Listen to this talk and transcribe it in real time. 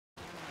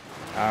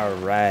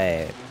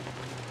Alright.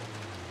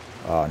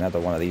 Oh, another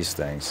one of these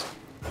things.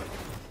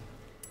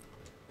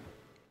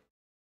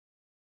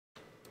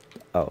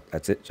 Oh,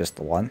 that's it? Just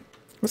the one?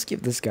 Let's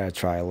give this guy a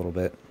try a little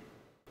bit.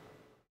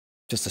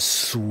 Just to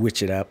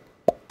switch it up.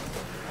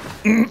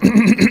 These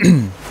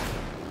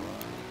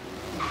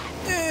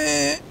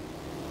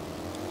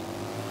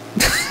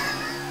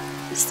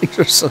things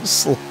are so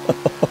slow.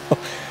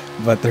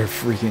 But they're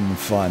freaking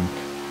fun.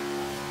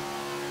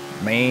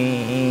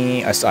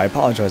 Man, I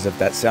apologize if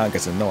that sound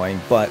gets annoying,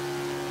 but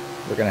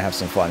we're gonna have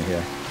some fun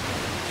here.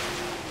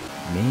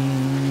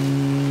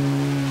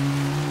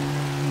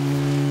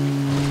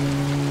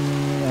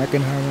 I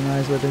can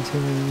harmonize with it too.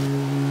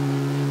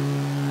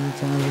 It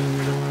sounds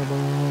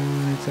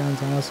adorable. It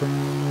sounds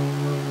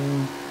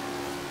awesome.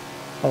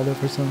 Although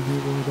for some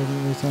people it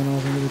doesn't really sound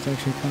awesome, it's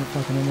actually kind of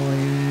fucking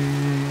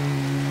annoying.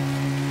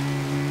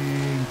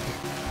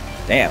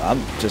 Damn,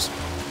 I'm just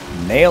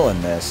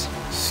nailing this.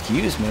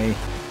 Excuse me.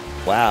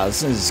 Wow,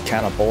 this is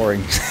kind of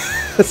boring.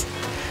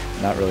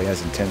 Not really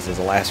as intense as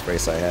the last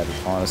race I had,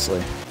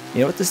 honestly.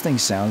 You know what this thing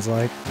sounds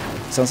like?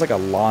 It sounds like a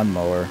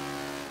lawnmower.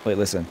 Wait,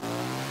 listen.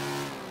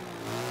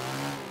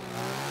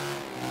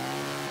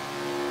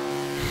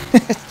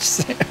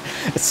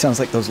 It sounds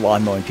like those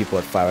lawn mowing people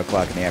at 5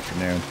 o'clock in the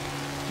afternoon.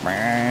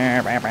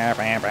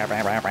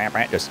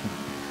 Just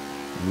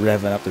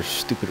revving up their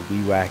stupid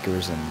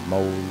WeeWhackers and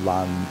mow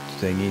lawn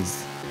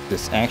thingies.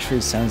 This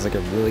actually sounds like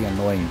a really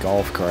annoying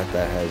golf cart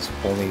that has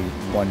only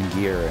one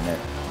gear in it,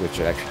 which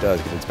it actually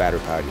does because it's battery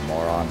powered, you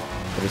moron.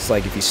 But it's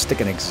like if you stick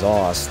an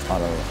exhaust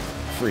on a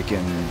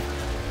freaking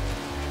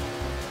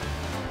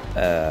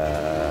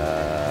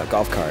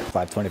golf cart.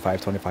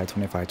 525, 25,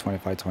 25,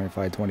 25,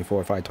 25,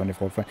 24, 5,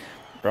 24, 5.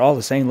 They're all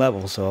the same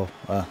level, so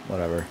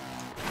whatever.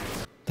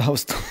 That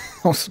was the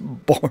most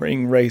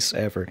boring race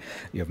ever.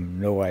 You have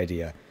no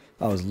idea.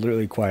 I was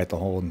literally quiet the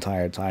whole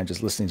entire time,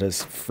 just listening to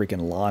this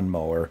freaking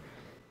lawnmower.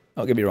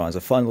 Don't get me wrong, it's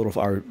a fun little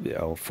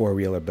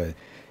four-wheeler, but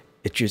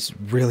it just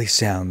really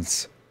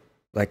sounds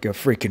like a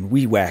freaking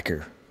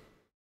WeeWhacker.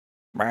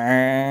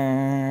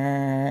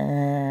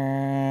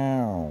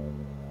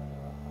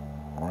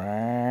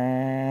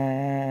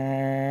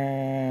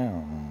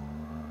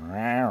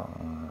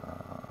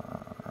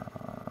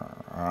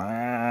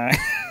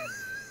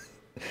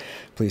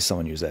 Please,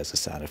 someone use that as a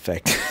sound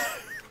effect.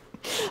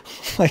 Oh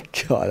my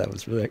God, that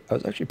was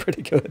actually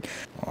pretty good.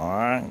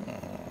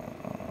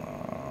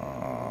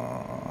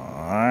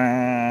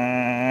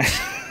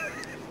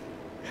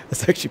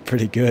 That's actually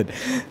pretty good.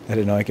 I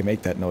didn't know I could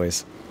make that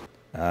noise.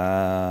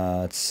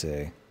 Let's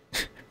see.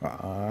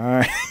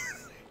 God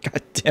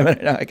damn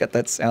it! Now I got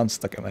that sound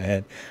stuck in my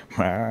head.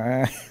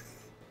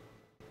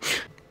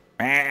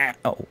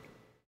 Oh,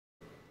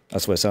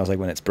 that's what it sounds like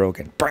when it's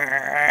broken.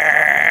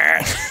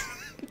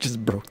 It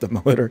just broke the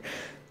motor.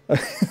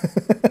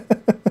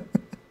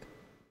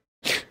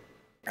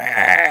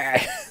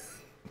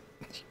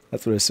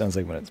 That's what it sounds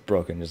like when it's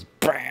broken. Just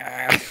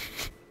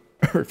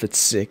or if it's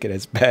sick and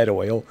it's bad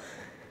oil.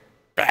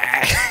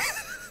 It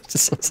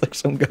just sounds like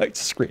some guy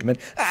screaming.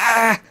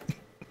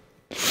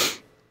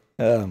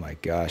 Oh my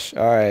gosh.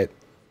 Alright.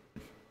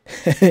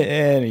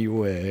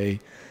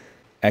 Anyway.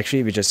 Actually,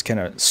 if you just kind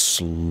of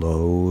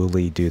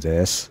slowly do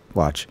this.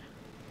 Watch.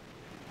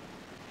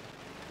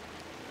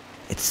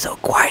 It's so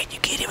quiet you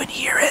can't even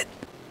hear it.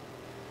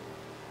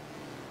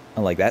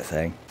 Unlike that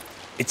thing.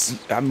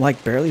 I'm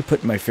like barely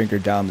putting my finger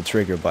down the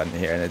trigger button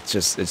here, and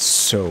it's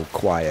so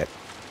quiet.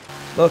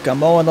 Look, I'm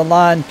mowing the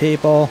lawn,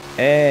 people.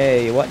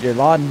 Hey, you want your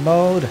lawn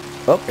mowed?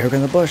 Oh, here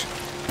comes the bush.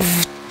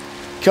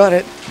 Cut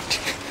it.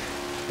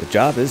 The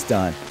job is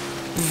done.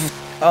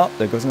 Oh,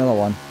 there goes another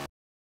one.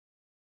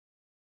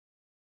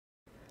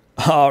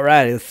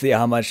 Alright, let's see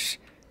how much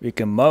we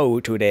can mow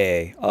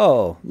today.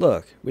 Oh,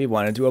 look, we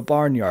want to do a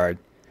barnyard.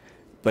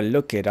 But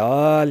look at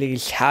all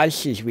these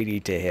houses we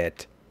need to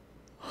hit.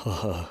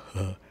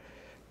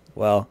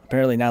 Well,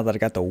 apparently now that I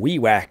got the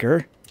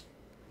WeeWhacker,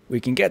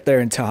 we can get there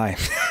in time.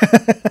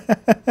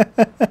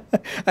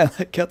 I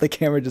like how the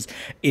camera just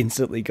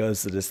instantly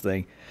goes to this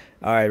thing.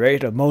 Alright, ready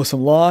to mow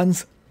some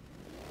lawns?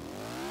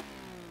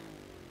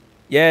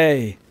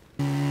 Yay!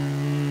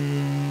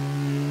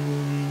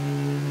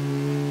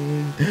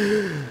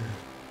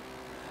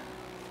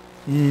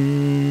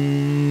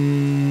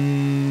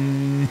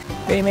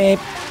 Hey, mate.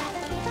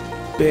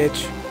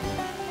 Bitch.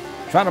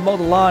 Trying to mow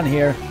the lawn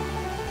here.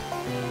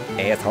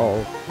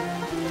 Asshole.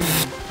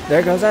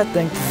 There goes that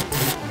thing.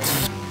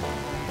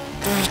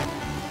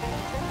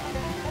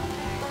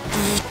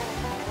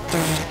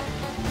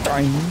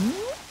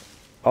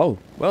 Oh,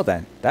 well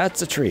then.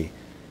 That's a tree.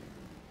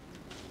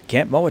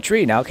 Can't mow a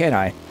tree now, can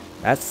I?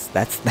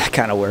 That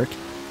kind of work.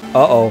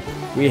 Uh-oh.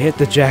 We hit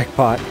the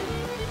jackpot.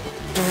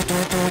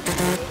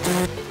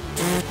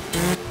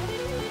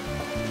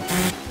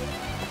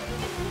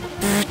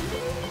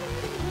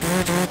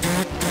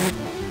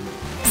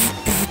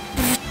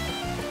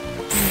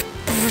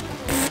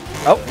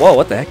 Oh, whoa,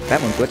 what the heck? That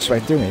one glitched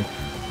right through me.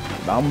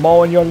 I'm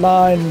mowing your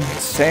lawn,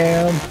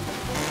 Sam.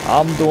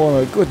 I'm doing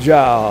a good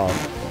job.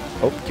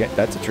 Oh, can't,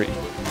 that's a tree.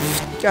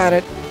 Got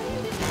it.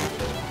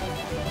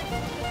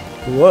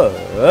 Whoa.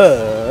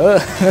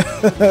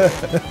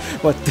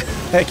 What the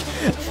heck?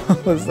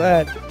 What was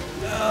that?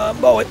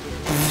 Mow it.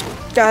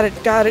 Got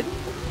it, got it.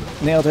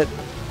 Nailed it.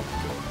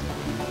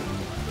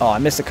 Oh, I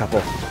missed a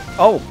couple.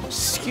 Oh,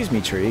 excuse me,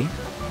 tree.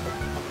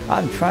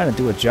 I'm trying to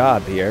do a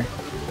job here.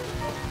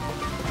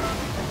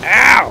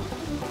 Ow!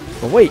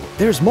 But wait,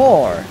 there's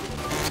more.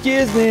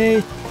 Excuse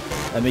me.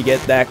 Let me get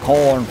that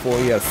corn for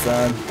you,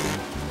 son.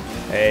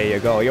 There you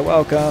go. You're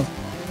welcome.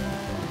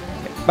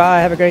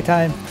 Bye. Have a great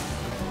time.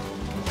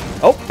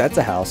 Oh, that's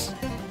a house.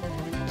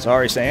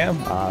 Sorry,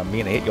 Sam. I'm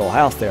gonna hit your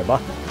house there,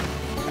 bud.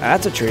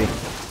 That's a tree.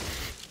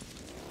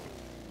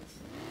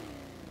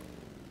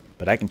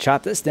 But I can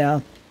chop this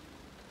down.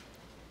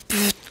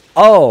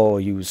 Oh,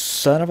 you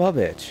son of a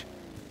bitch.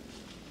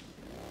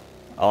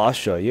 Oh, I'll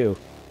show you.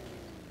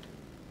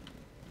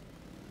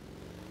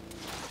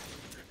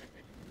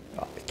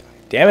 Oh,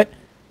 damn it.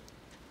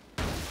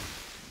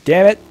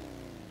 Damn it.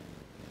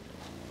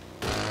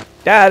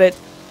 Got it.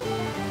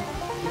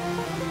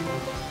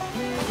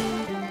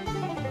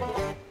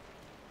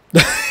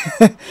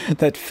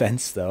 That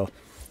fence, though.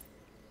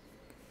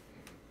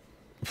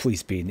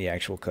 Please be in the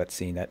actual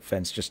cutscene. That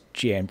fence just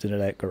jammed into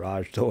that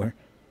garage door.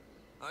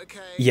 Okay.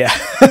 Yeah.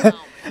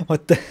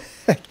 What the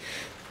heck?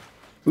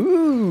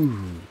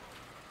 Ooh.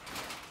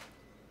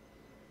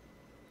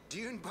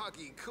 Dune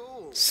buggy,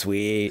 cool.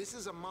 Sweet. This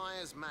is a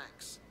Myers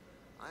Max.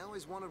 I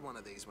always wanted one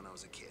of these when I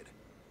was a kid.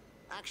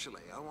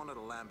 Actually, I wanted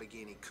a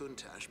Lamborghini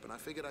Countach, but I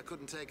figured I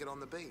couldn't take it on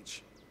the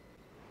beach.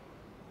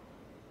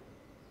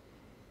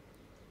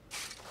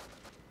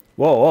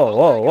 Whoa, whoa,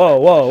 whoa, whoa,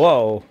 whoa,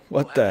 whoa.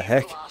 What the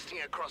heck?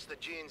 Blasting across the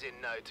dunes in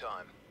no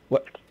time.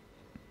 What?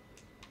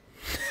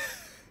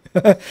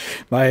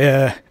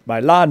 My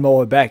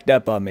lawnmower backed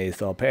up on me,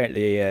 so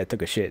apparently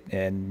took a shit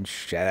and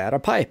shot out a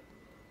pipe.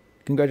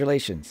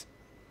 Congratulations.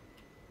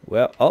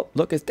 Well, oh,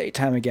 look, it's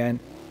daytime again.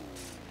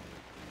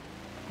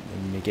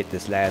 Let me get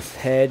this last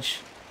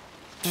hedge.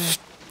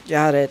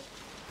 Got it.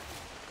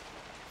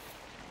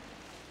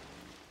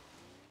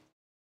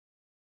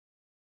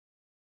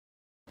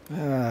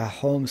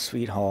 Home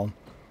sweet home.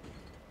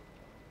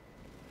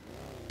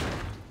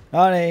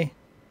 Honey,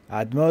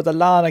 I'd mow the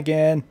lawn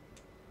again.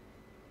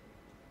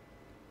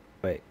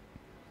 Wait.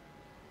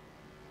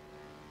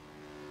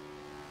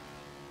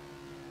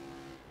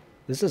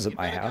 This isn't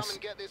my house. Come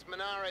and get this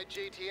Monaro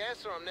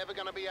GTS, or I'm never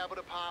going to be able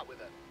to part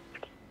with it.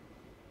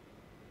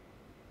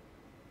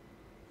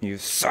 You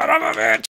son of a bitch!